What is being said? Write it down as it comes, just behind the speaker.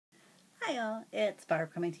Hi all, it's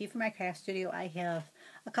Barb coming to you from my craft studio. I have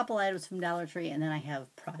a couple items from Dollar Tree and then I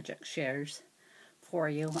have project shares for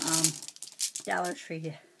you. Dollar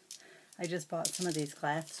Tree, I just bought some of these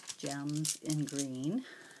glass gems in green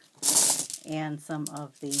and some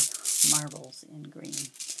of the marbles in green.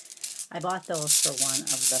 I bought those for one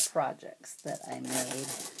of the projects that I made.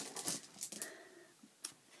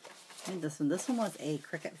 And this one was a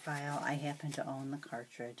Cricut file. I happen to own the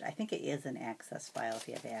cartridge. I think it is an Access file if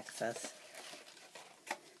you have access.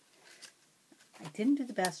 I didn't do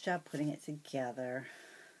the best job putting it together.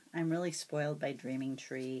 I'm really spoiled by Dreaming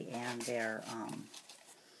Tree and their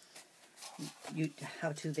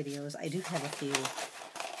how-to videos. I do have a few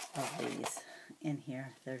of these in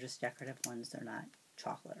here. They're just decorative ones. They're not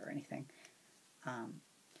chocolate or anything.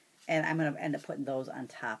 And I'm going to end up putting those on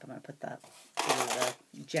top. I'm going to put the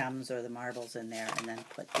gems or the marbles in there and then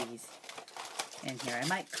put these in here. I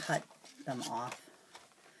might cut them off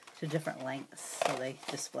to different lengths so they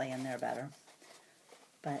display in there better.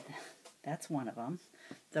 But that's one of them.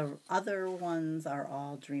 The other ones are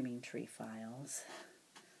all Dreaming Tree files.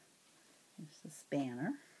 There's this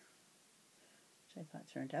banner, which I thought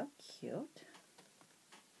turned out cute.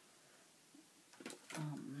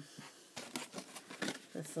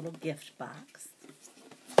 This little gift box.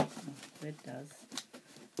 It does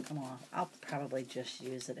come off. I'll probably just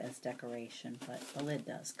use it as decoration, but the lid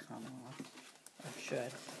does come off. Or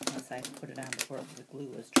should, unless I put it on before the glue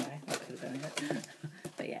was dry. I could have done it.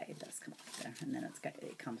 But yeah, it does come off there. And then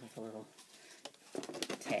it comes with a little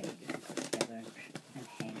tag you can put together and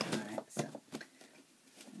hang on it. So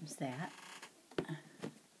there's that.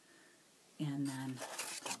 And then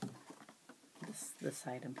this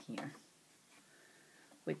item here,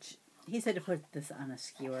 which he said to put this on a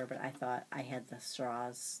skewer, but I thought I had the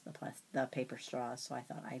straws, the paper straws, so I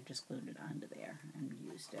thought I just glued it onto there and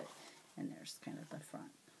used it. And there's kind of the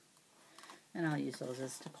front. And I'll use those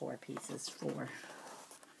as decor pieces for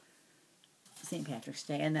St. Patrick's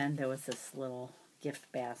Day. And then there was this little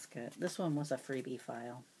gift basket. This one was a freebie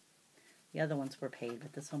file. The other ones were paid,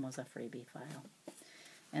 but this one was a freebie file.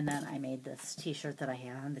 And then I made this t-shirt that I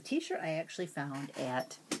have. And the t-shirt I actually found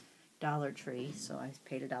at Dollar Tree, so I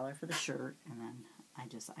paid $1 for the shirt, and then I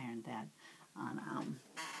just ironed that on,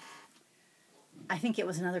 I think it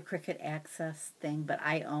was another Cricut Access thing, but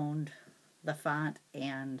I owned the font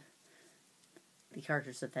and the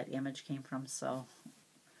cartridge that image came from, so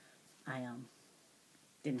I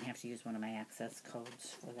didn't have to use one of my Access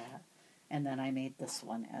codes for that. And then I made this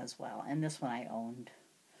one as well, and this one I owned.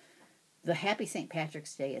 The Happy St.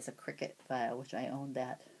 Patrick's Day is a Cricut file, which I owned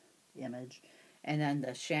that image. And then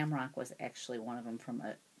the Shamrock was actually one of them from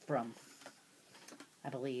I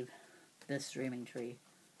believe, this Dreaming Tree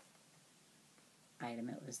item.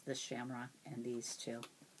 It was this Shamrock and these two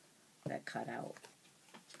that cut out.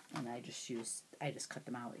 And I just cut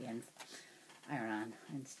them out in iron-on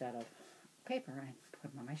instead of paper. I put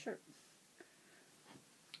them on my shirt.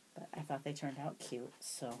 But I thought they turned out cute,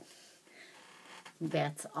 so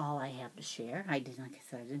that's all I have to share. Like I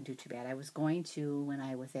said, I didn't do too bad. I was going to, when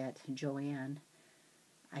I was at Joann,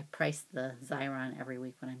 I priced the Xyron every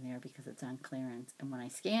week when I'm there because it's on clearance. And when I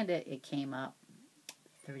scanned it, it came up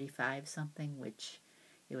 $35 something, which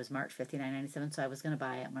it was March $59.97. So I was going to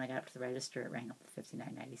buy it. When I got up to the register, it rang up to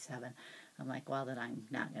 $59.97. I'm like, well, then I'm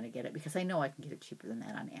not going to get it because I know I can get it cheaper than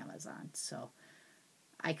that on Amazon. So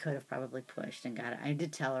I could have probably pushed and got it. I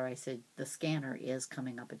did tell her, I said, the scanner is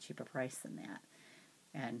coming up a cheaper price than that.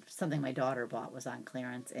 And something my daughter bought was on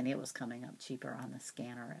clearance, and it was coming up cheaper on the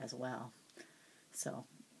scanner as well. So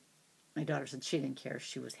my daughter said she didn't care.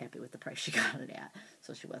 She was happy with the price she got it at,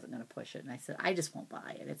 so she wasn't going to push it. And I said, I just won't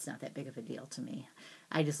buy it. It's not that big of a deal to me.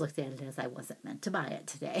 I just looked at it as I wasn't meant to buy it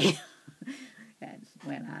today and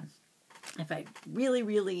went on. If I really,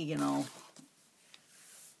 really,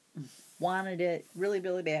 wanted it really,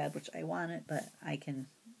 really bad, which I want it, but I can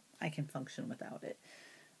function without it,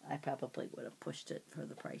 I probably would have pushed it for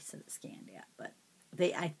the price that it scanned at. But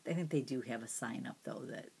I think they do have a sign up, though,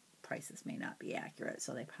 that prices may not be accurate,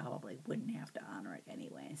 so they probably wouldn't have to honor it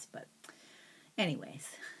anyways. But anyways,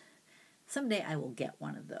 someday I will get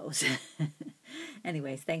one of those.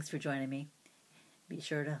 Anyways, thanks for joining me. Be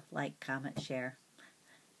sure to like, comment, share.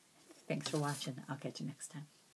 Thanks for watching. I'll catch you next time.